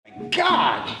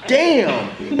God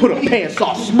damn, put a pants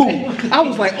off smooth. I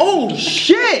was like, oh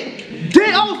shit.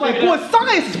 Damn, I was like, boy,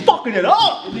 science is fucking it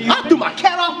up. I threw my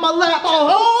cat off my lap.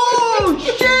 Oh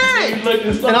shit.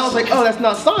 And I was like, oh, that's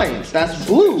not science, that's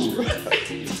blue.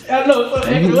 I know,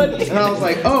 and I was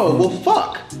like, oh, well,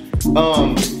 fuck.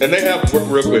 And they have,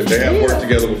 real quick, they have worked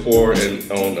together before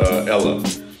on Ella.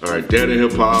 All right, Dad and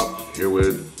Hip Hop, here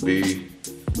with B,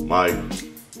 Mike.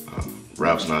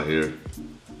 Rap's not here.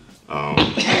 No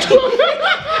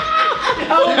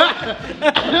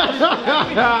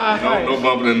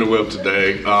bumping in the whip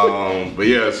today. But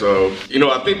yeah, so, you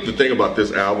know, I think the thing about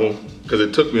this album, because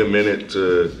it took me a minute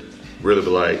to really be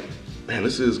like, man,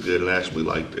 this is good and I actually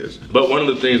like this. But one of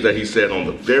the things that he said on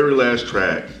the very last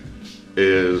track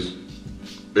is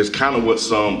kind of what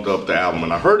summed up the album.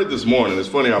 And I heard it this morning. It's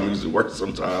funny how music works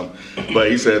sometimes.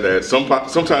 But he said that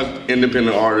sometimes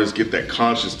independent artists get that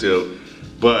conscious tip,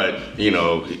 but, you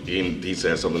know, he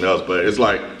said something else. But it's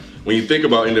like, when you think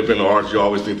about independent artists, you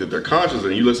always think that they're conscious,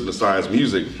 and you listen to Science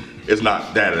music, it's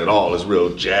not that at all. It's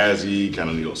real jazzy, kind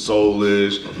of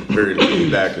neo-soulish, very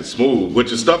laid back and smooth,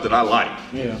 which is stuff that I like.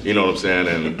 Yeah. You know what I'm saying?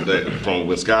 And that, from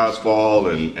When Skies Fall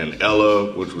and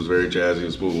Ella, which was very jazzy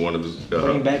and smooth, one of his...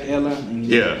 Bring Back Ella.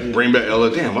 Yeah, Bring Back Ella.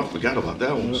 Damn, I forgot about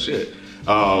that one. Shit.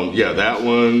 Yeah, that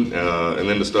one, and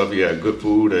then the stuff he had, Good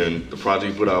Food, and the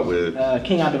project he put out with...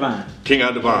 King Out Divine. King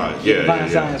Out Divine, yeah. Divine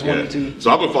Science 1 and 2. So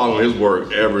I've been following his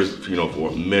work ever, you know, for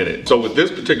a minute. So with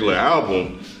this particular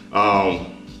album,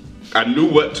 I knew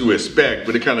what to expect,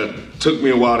 but it kind of took me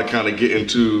a while to kind of get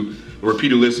into,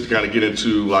 repeated listen to kind of get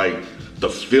into like the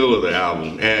feel of the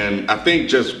album. And I think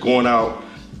just going out,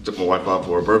 took my wife out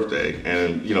for her birthday,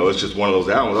 and you know, it's just one of those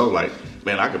albums, I was like,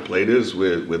 man, I could play this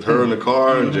with her in the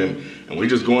car, and we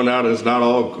just going out, and it's not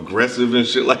all aggressive and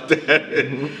shit like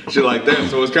that, shit like that.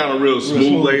 So it's kind of real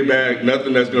smooth, laid back,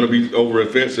 nothing that's gonna be over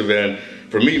offensive. And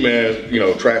for me, man, you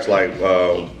know, tracks like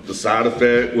The Side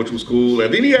Effect, which was cool,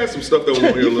 and then he had some stuff that was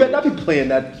real. You better not be playing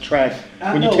that track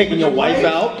when you're taking your wife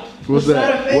out. What's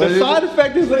that? The Side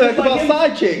Effect is like about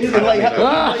side chicks. And like,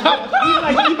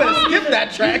 you better skip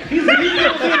that track. He's a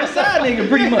side nigga,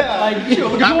 pretty much. Like,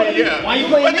 yeah. Why you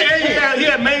playing this shit? He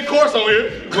had main course on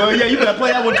here. Well, yeah, you better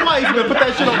play that one twice. You better put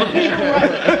that shit on repeat.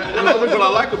 What I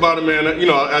like about it, man, you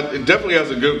know, it definitely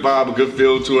has a good vibe, a good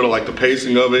feel to it. I like the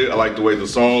pacing of it. I like the way the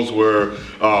songs were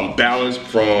balanced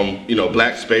from, you know,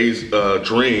 Black Space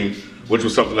Dream, which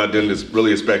was something I didn't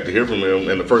really expect to hear from him.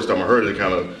 And the first time I heard it, it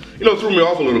kind of, you know, threw me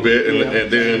off a little bit.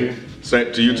 And then,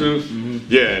 sent to you too?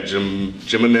 Yeah, Jim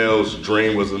and Nell's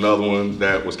Dream was another one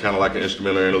that was kind of like an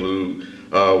instrumental interlude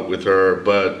with her.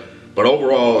 But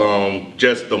overall,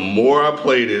 just the more I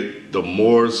played it, the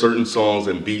more certain songs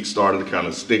and beats started to kind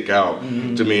of stick out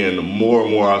to me, and the more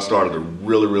and more I started to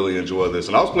really, really enjoy this.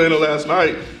 And I was playing it last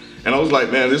night, and I was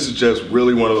like, man, this is just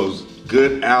really one of those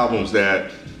good albums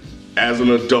that, as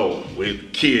an adult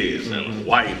with kids and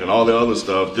wife and all the other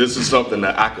stuff, this is something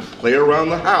that I could play around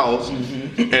the house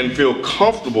and feel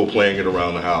comfortable playing it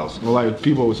around the house. Well, like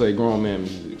people would say, grown man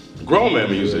music. Grown man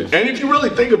music. And if you really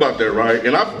think about that, right,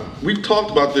 and we've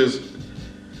talked about this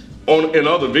in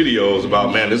other videos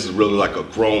about, man, this is really like a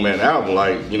grown man album.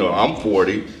 Like, you know, I'm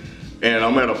 40 and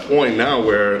I'm at a point now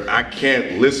where I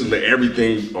can't listen to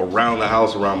everything around the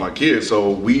house around my kids.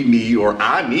 So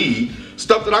I need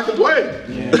stuff that I can play.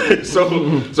 Yeah.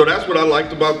 so that's what I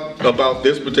liked about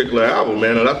this particular album,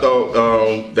 man. And I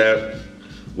thought that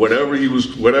whatever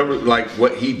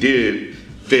what he did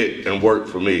fit and worked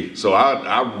for me. So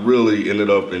I really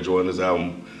ended up enjoying this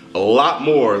album a lot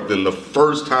more than the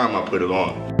first time I put it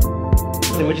on.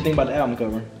 So what you think about the album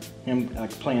cover? Him like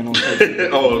playing on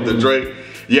tape. Oh, the Drake.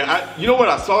 Yeah, you know what?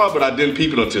 I saw it, but I didn't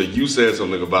peep it until you said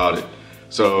something about it.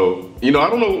 So, you know, I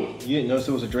don't know. You didn't notice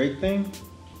it was a Drake thing?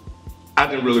 I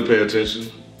didn't really pay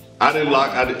attention. I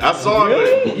saw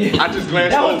it, but I just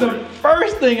glanced over. That was the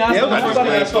first thing I saw. I just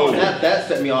glanced over. That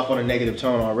set me off on a negative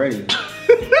tone already.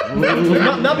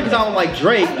 not because I don't like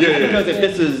Drake, because if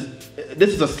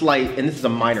this is a slight, and this is a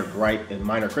minor gripe and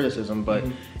minor criticism, but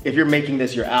if you're making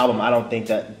this your album, I don't think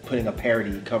that putting a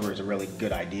parody cover is a really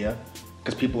good idea.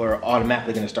 Because people are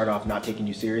automatically going to start off not taking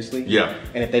you seriously. Yeah.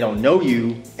 And if they don't know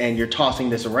you and you're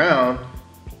tossing this around,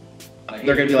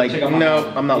 they're going to be like,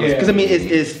 no, I'm not listening. Because I mean,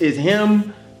 it's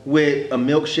him with a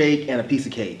milkshake and a piece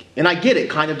of cake. And I get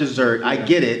it, kind of dessert. I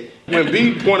get it. When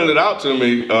B pointed it out to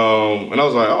me, and I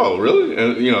was like, oh, really?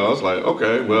 And, you know, I was like,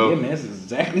 okay, well. Yeah, man, this is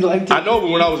exactly like that. I know,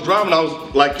 but when I was driving, I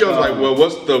was like, well,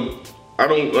 what's I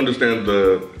don't understand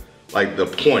the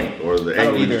point or the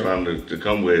angle he's trying to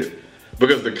come with.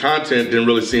 Because the content didn't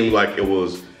really seem like it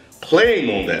was playing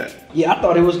on that. Yeah, I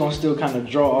thought it was gonna still kind of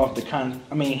draw off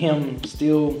him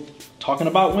still talking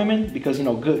about women because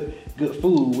good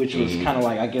food, which was kind of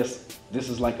like, I guess this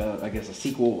is like a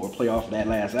sequel or play off of that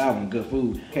last album, Good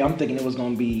Food. Okay, I'm thinking it was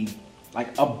gonna be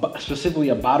like specifically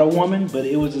about a woman, but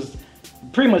it was just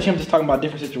pretty much him just talking about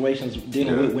different situations,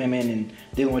 dealing with women and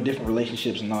dealing with different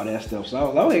relationships and all that stuff. So I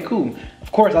was like, okay, cool.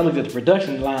 Of course, I looked at the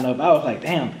production lineup. I was like,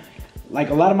 damn. Like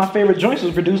a lot of my favorite joints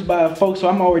was produced by folks who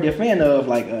I'm already a fan of,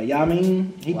 like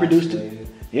Yamin. He produced it.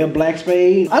 Yeah, Black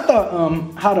Spade. I thought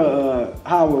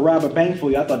how with Robert Bank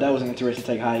for You, I thought that was an interesting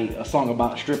take. How a song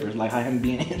about strippers, like how him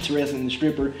being interested in the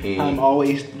stripper, how him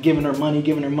always giving her money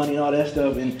and all that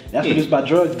stuff, and that's produced by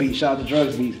Drugs Beats. Shout out to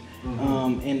Drugs Beats.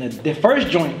 And the first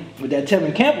joint with that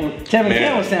Tevin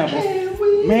Campbell sample.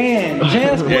 Man,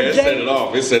 Jansport it set it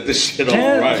off. It set this shit off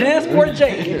right. Jansport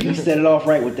J, he set it off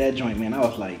right with that joint, man. I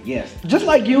was like, yes. Just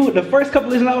like you, the first couple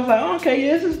listens, I was like, oh, okay,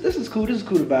 yeah, this is cool. This is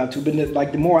cool to vibe to.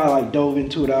 But the more I dove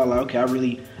into it, I was like, okay,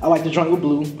 I like the joint with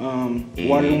Blue,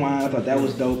 Water and Wine. I thought that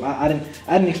was dope. I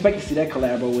didn't expect to see that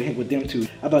collab with them two.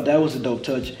 I thought that was a dope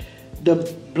touch.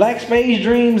 The Black Spade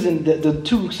Dreams and the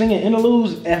two singing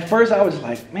interludes. At first, I was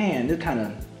like, man, this kind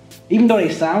of. Even though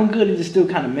they sound good, it just still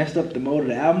kind of messed up the mode of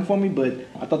the album for me. But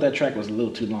I thought that track was a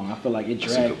little too long. I feel like it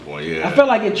dragged. That's a good point, yeah. I felt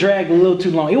like it dragged a little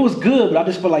too long. It was good, but I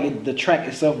just felt like the track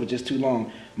itself was just too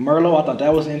long. Merlot, I thought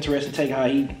that was an interesting take. How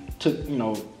he took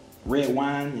red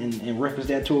wine and referenced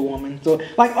that to a woman. So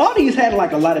like all these had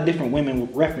like a lot of different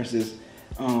women references.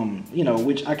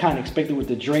 Which I kind of expected with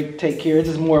the Drake Take Care. It's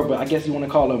just more of I guess you want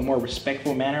to call it a more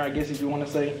respectful manner. I guess if you want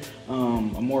to say a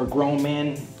more grown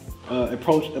man.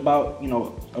 Approach about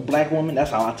a black woman.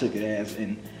 That's how I took it as,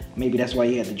 and maybe that's why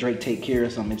he had the Drake Take Care or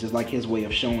something. It's just like his way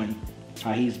of showing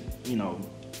how he's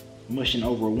mushing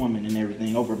over a woman and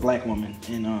everything, over a black woman.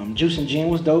 And Juice and Gin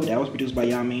was dope. That was produced by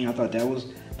Yamin. I thought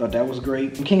that was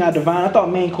great. And King Out Divine, I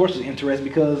thought Main Course was interesting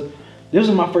because this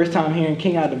was my first time hearing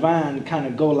King Out Divine kind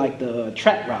of go like the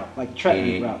trap route, like the trap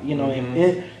beat route,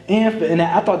 and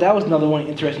I thought that was another one of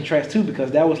the interesting tracks too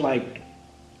because that was like.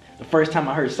 The first time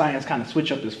I heard ScienZe kind of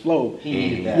switch up his flow. He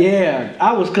needed that. Yeah,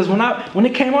 I was, because when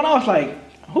it came on, I was like,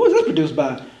 who is this produced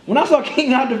by? When I saw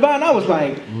King Out Divine, I was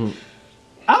like,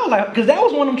 because that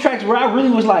was one of them tracks where I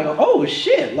really was like, oh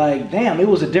shit, like damn, it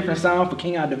was a different sound for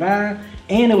King Out Divine,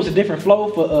 and it was a different flow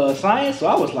for ScienZe. So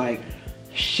I was like,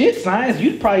 shit, ScienZe,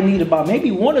 you'd probably need about maybe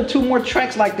 1 or 2 more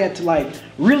tracks like that to like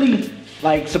really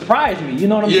like surprise me. You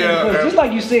know what I'm saying? Because just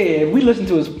like you said, we listened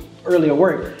to his earlier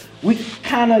work. We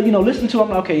kind of, listen to him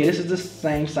like, okay, this is the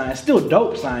same ScienZe, still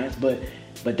dope ScienZe, but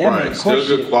that main course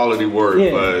still good quality work,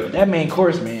 but that main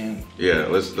course, man. Yeah,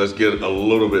 let's get a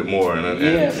little bit more, and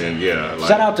like,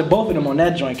 shout out to both of them on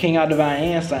that joint, King Out Divine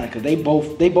and ScienZe, because they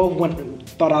both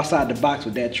thought outside the box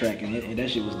with that track, and that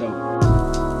shit was dope.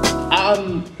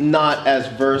 I'm not as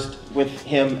versed with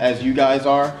him as you guys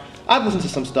are. I've listened to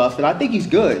some stuff, and I think he's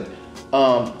good.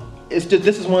 It's just,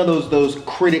 this is one of those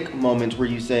critic moments where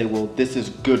you say, well, this is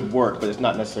good work, but it's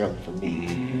not necessarily for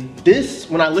me. This,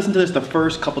 when I listened to this the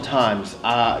first couple times,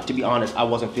 to be honest, I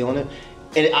wasn't feeling it.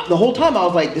 And the whole time I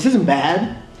was like, this isn't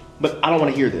bad, but I don't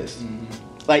want to hear this.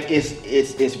 Like,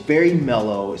 it's very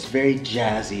mellow, it's very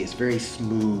jazzy, it's very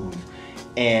smooth.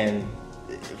 And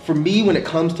for me, when it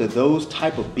comes to those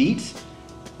type of beats,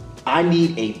 I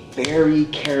need a very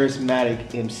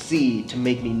charismatic MC to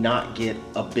make me not get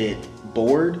a bit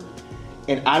bored.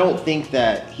 And I don't think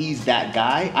that he's that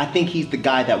guy. I think he's the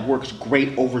guy that works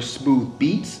great over smooth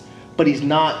beats, but he's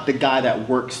not the guy that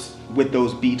works with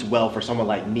those beats well for someone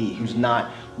like me, who's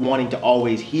not wanting to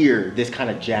always hear this kind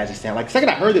of jazzy sound. Like the second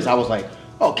I heard this, I was like,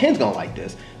 oh, Ken's gonna like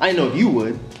this. I didn't know if you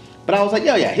would, but I was like,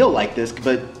 yeah, he'll like this.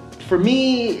 But for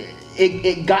me,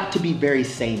 it got to be very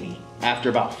samey after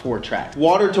about 4 tracks.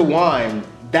 Water to Wine,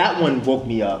 that one woke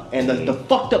me up. And the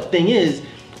fucked up thing is,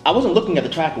 I wasn't looking at the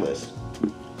track list.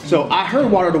 So I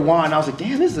heard Water to Wine, I was like,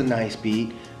 damn, this is a nice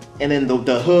beat. And then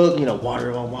the hook,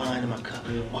 water to wine in my cup,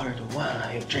 water to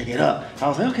wine, drink it up. I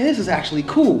was like, okay, this is actually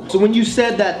cool. So when you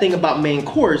said that thing about Main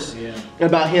Course,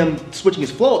 about him switching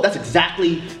his flow, that's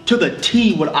exactly to the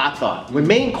T what I thought. When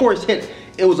Main Course hit,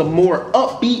 it was a more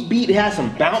upbeat beat, it had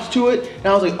some bounce to it. And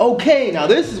I was like, okay, now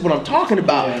this is what I'm talking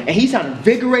about. And he sounded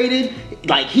invigorated,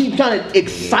 like he sounded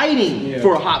exciting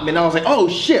for a hot minute. I was like, oh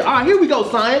shit, all right, here we go,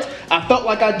 ScienZe. I felt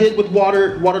like I did with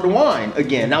Water to Wine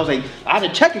again. And I was like, I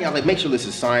was checking, I was like, make sure this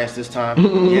is ScienZe this time.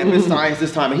 Yeah, it's ScienZe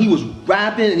this time. And he was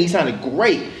rapping and he sounded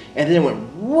great. And then it went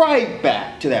right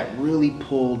back to that really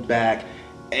pulled back,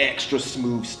 extra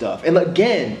smooth stuff. And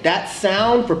again, that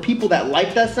sound, for people that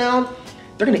like that sound,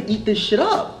 they're gonna eat this shit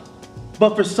up.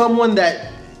 But for someone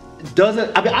that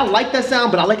doesn't, I mean, I like that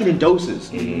sound, but I like it in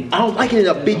doses. I don't like it in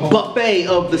a big buffet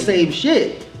of the same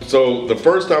shit. So the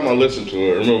first time I listened to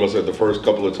it, remember I said the first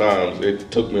couple of times,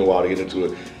 it took me a while to get into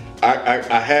it.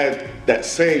 I had that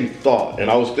same thought, and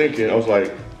I was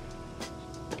like,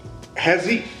 has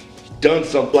he done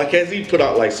something, like has he put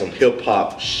out like some hip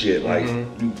hop shit, like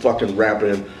you fucking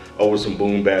rapping over some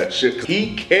boom bap shit?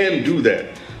 He can do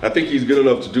that. I think he's good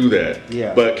enough to do that.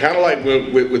 Yeah. But kind of like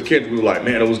with Kendrick, we were like,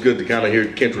 man, it was good to kind of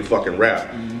hear Kendrick fucking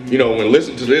rap. You know, when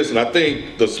listening to this, and I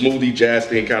think the smoothie jazz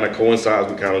thing kind of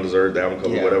coincides with kind of Deserved Album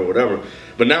cover, whatever.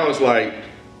 But now it's like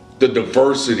the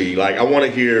diversity. Like I want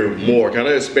to hear more, kind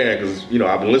of expand, because you know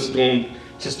I've been listening to him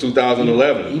since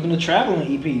 2011. Even the traveling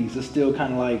EPs is still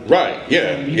kind of like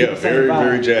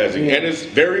very jazzy, and it's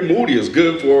very moody. It's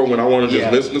good for when I want to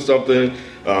just listen to something.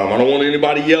 I don't want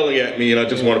anybody yelling at me, and I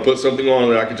just want to put something on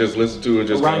that I can just listen to and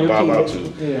just kind of vibe out to.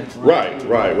 Right,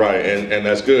 and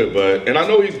that's good. But I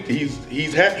know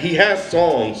he has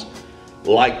songs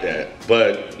like that,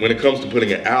 but when it comes to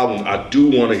putting an album, I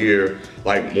do want to hear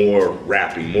like more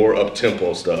rapping, more up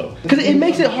tempo stuff. Because it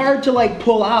makes it hard to like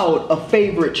pull out a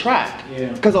favorite track.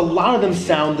 Because a lot of them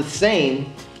sound the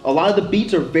same. A lot of the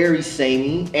beats are very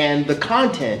samey, and the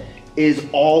content is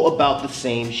all about the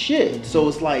same shit. So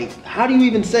it's like, how do you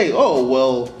even say, oh,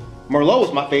 well, Merlot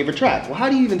is my favorite track? Well, how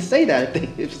do you even say that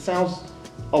if it sounds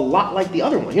a lot like the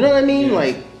other one? You know what I mean?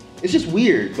 Like, it's just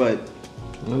weird, but...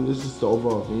 Well, this is the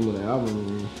overall theme of the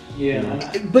album.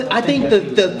 But I think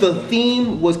the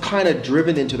theme was kind of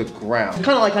driven into the ground.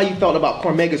 Kind of like how you felt about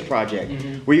Cormega's project,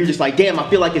 where you're just like, damn, I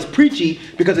feel like it's preachy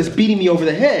because it's beating me over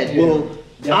the head. Well,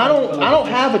 I don't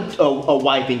have a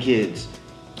wife and kids.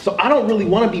 So I don't really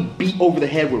want to be beat over the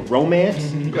head with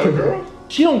romance. You got a girl?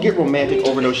 She don't get romantic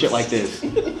over no shit like this.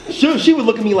 She would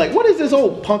look at me like, what is this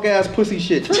old punk ass pussy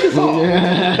shit? Turn this off.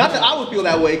 Not that I would feel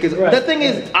that way, because the thing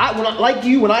is,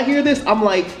 when I hear this, I'm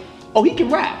like, oh, he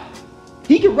can rap.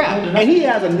 He can rap, and he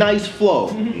has a nice flow,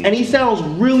 and he sounds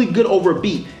really good over a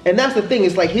beat. And that's the thing,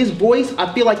 it's like his voice,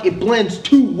 I feel like it blends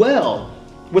too well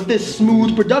with this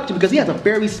smooth production, because he has a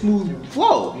very smooth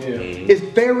flow. It's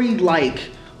very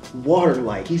like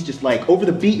water-like. He's just like, over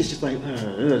the beat, it's just like,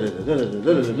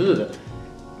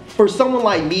 for someone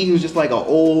like me who's just like an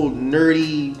old,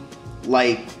 nerdy,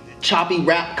 like choppy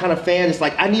rap kind of fan, it's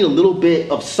like I need a little bit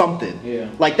of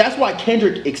something. Like that's why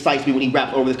Kendrick excites me when he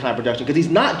raps over this kind of production, because he's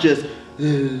not just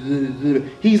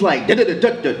he's like I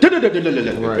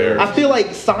feel like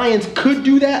ScienZe could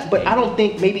do that, but I don't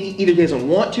think, maybe either he doesn't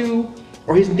want to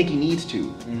or he doesn't think he needs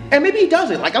to. And maybe he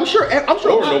doesn't. Like I'm sure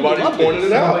or nobody pointed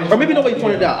it out. Or maybe nobody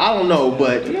pointed it out. I don't know,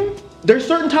 but there's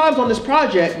certain times on this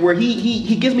project where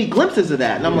he gives me glimpses of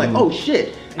that, and I'm like, oh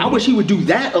shit, I wish he would do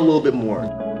that a little bit more.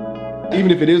 Even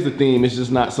if it is the theme, it's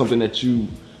just not something that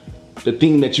the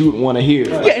theme that you would want to hear.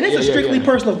 Yeah, and it's a strictly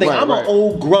personal thing. I'm an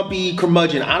old grumpy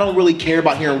curmudgeon. I don't really care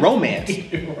about hearing romance.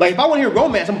 Like if I want to hear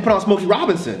romance, I'm gonna put on Smokey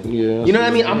Robinson. You know what I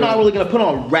mean? I'm not really gonna put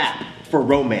on rap for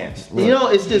romance. You know,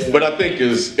 it's just. But I think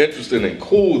it's interesting and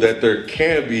cool that there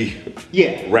can be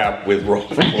rap with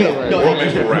romance,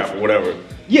 romance with rap or whatever.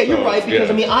 Yeah, you're right, because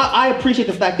I mean, I appreciate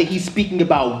the fact that he's speaking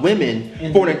about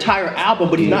women for an entire album,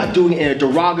 but he's not doing it in a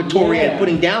derogatory and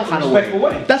putting down kind of way.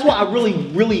 That's why I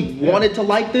really wanted to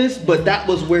like this, but that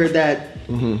was where that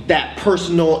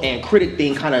personal and critic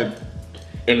thing kind of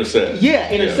intersects.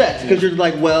 Intersects, because you're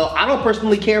like, well, I don't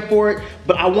personally care for it,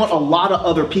 but I want a lot of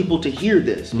other people to hear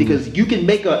this, because you can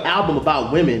make an album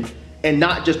about women and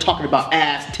not just talking about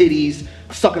ass, titties,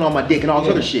 sucking on my dick and all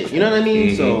this other shit. You know what I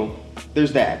mean? So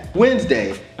there's that.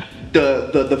 Wednesday,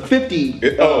 the 50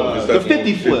 flip.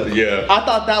 I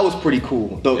thought that was pretty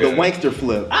cool. The wankster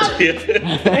flip. I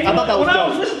thought that was dope. When I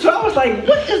was listening to it, I was like,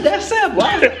 what is that sample?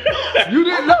 You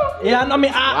didn't know? Yeah, I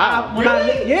mean,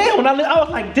 when I was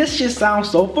like, this shit sounds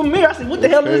so familiar. I said, what the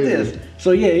hell is this?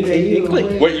 So yeah, it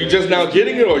clicked. Wait, you just now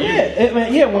getting it, or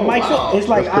you? When Mike said, it's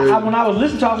like when I was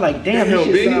listening to it, I was like, damn, this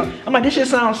shit sound. I'm like, this shit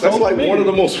sounds so familiar. That's like one of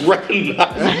the most recognized.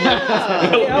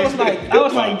 I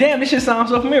was like, damn, this shit sounds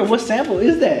so familiar. What sample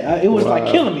is that? It was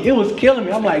like killing me. It was killing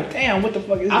me. I'm like, damn, what the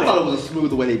fuck is that? I thought it was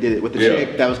smooth the way they did it with the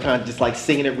chick that was kind of just like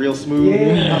singing it real smooth.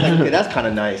 I was like, okay, that's kind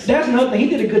of nice. That's another thing. He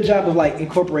did a good job of like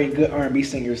incorporating good R&B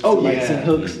singers to like sing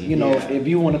hooks. You know, if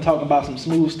you want to talk about some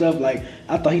smooth stuff, like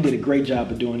I thought he did a great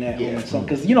job of doing that.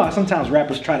 Because you know, sometimes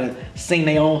rappers try to sing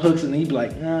their own hooks, and he'd be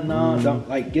like, no, don't,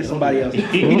 like, get somebody else. He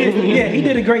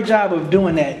did a great job of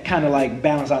doing that, kind of like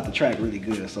balance out the track really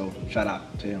good. So shout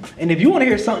out to him. And if you want to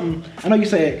hear something, I know you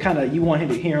said kind of you want him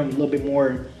to hear him a little bit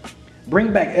more.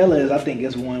 Bring Back Ella I think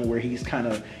is one where he's kind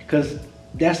of, because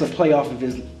that's a play off of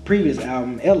his previous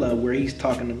album Ella, where he's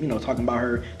talking about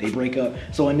her, they break up.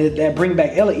 So in that Bring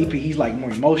Back Ella EP, he's like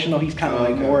more emotional. He's kind of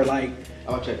like more like.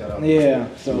 I'll check that out. Yeah,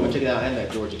 so I'm gonna check it out, and that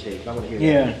Georgia tape. I want to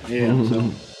hear that.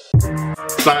 So.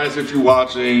 ScienZe, if you're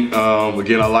watching,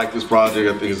 again, I like this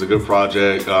project. I think it's a good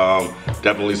project.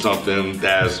 Definitely something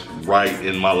that's right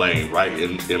in my lane, right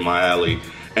in my alley.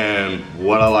 And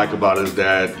what I like about it is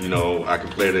that, you know, I can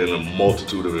play it in a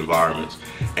multitude of environments.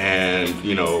 And,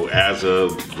 you know, as a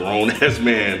grown-ass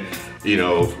man, you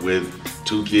know, with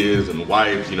 2 kids and a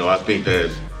wife, you know, I think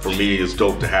that for me it's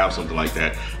dope to have something like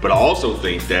that. But I also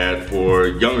think that for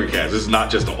younger cats, this is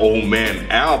not just an old man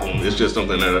album, it's just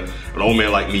something that an old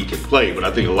man like me can play. But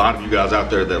I think a lot of you guys out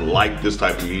there that like this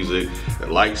type of music,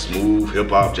 that like smooth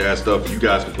hip-hop, jazz stuff, you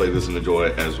guys can play this and enjoy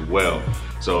it as well.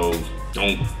 So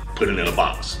don't put it in a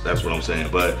box, that's what I'm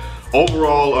saying. But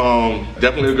overall,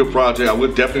 definitely a good project. I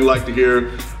would definitely like to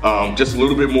hear just a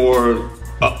little bit more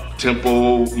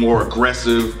up-tempo, more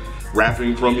aggressive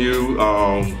rapping from you.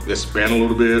 Expand a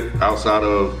little bit outside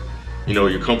of, you know,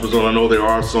 your comfort zone. I know there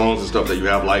are songs and stuff that you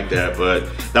have like that, but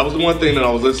that was the one thing that I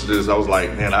was listening to this, I was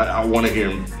like, man, I want to hear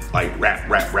him like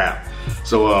rap.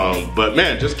 So, but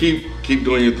man, just keep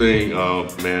doing your thing,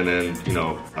 man. And you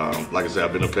know, like I said,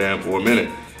 I've been a fan for a minute.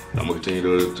 I'm gonna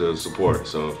continue to support.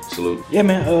 So salute. Yeah,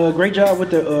 man. Great job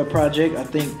with the project. I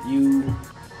think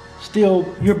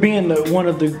you're being one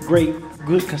of the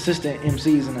good, consistent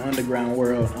MCs in the underground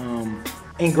world.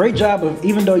 And great job of,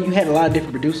 even though you had a lot of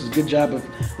different producers, good job of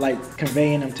like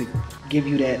conveying them to give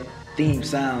you that theme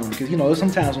sound. Because you know,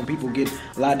 sometimes when people get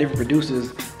a lot of different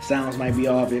producers, sounds might be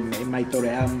off. It might throw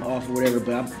the album off or whatever.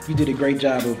 But you did a great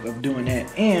job of doing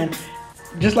that. And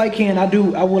just like Ken, I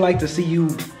would like to see you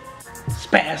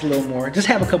spaz a little more. Just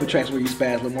have a couple tracks where you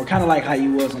spaz a little more, kind of like how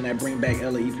you was on that Bring Back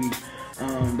Ella EP.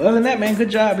 But other than that, man,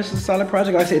 good job. This is a solid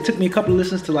project. Like I said, it took me a couple of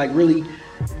listens to like really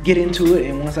get into it,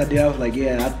 and once I did, I was like,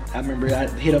 yeah, I remember I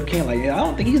hit up Ken like, yeah, I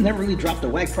don't think he's never really dropped a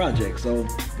whack project, so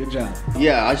good job.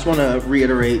 Yeah, I just want to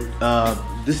reiterate,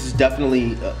 this is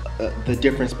definitely the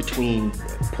difference between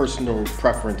personal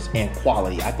preference and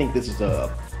quality. I think this is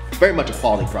very much a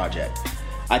quality project.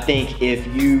 I think if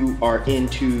you are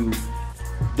into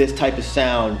this type of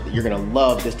sound, you're gonna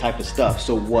love this type of stuff.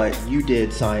 So what you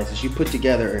did, ScienZe, is you put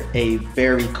together a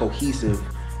very cohesive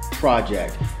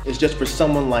project. It's just for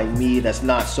someone like me that's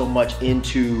not so much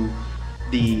into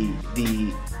the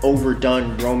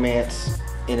overdone romance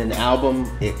in an album,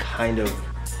 it kind of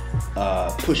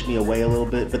pushed me away a little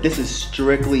bit. But this is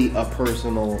strictly a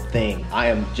personal thing. I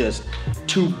am just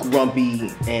too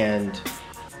grumpy and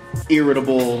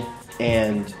irritable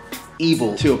and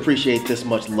evil to appreciate this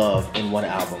much love in one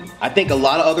album. I think a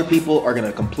lot of other people are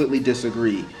gonna completely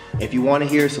disagree. If you wanna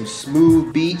hear some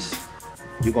smooth beats,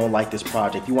 you're gonna like this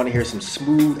project. If you wanna hear some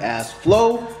smooth ass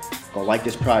flow, you're gonna like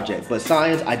this project. But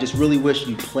ScienZe, I just really wish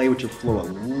you'd play with your flow a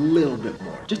little bit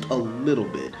more, just a little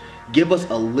bit. Give us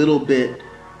a little bit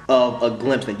of a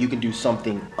glimpse that you can do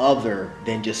something other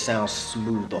than just sound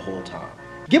smooth the whole time.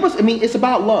 Give us, I mean, it's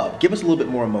about love. Give us a little bit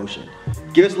more emotion.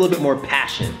 Give us a little bit more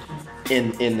passion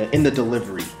in the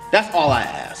delivery. That's all I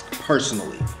ask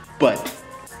personally, but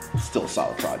still a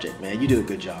solid project, man. You did a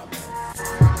good job, man.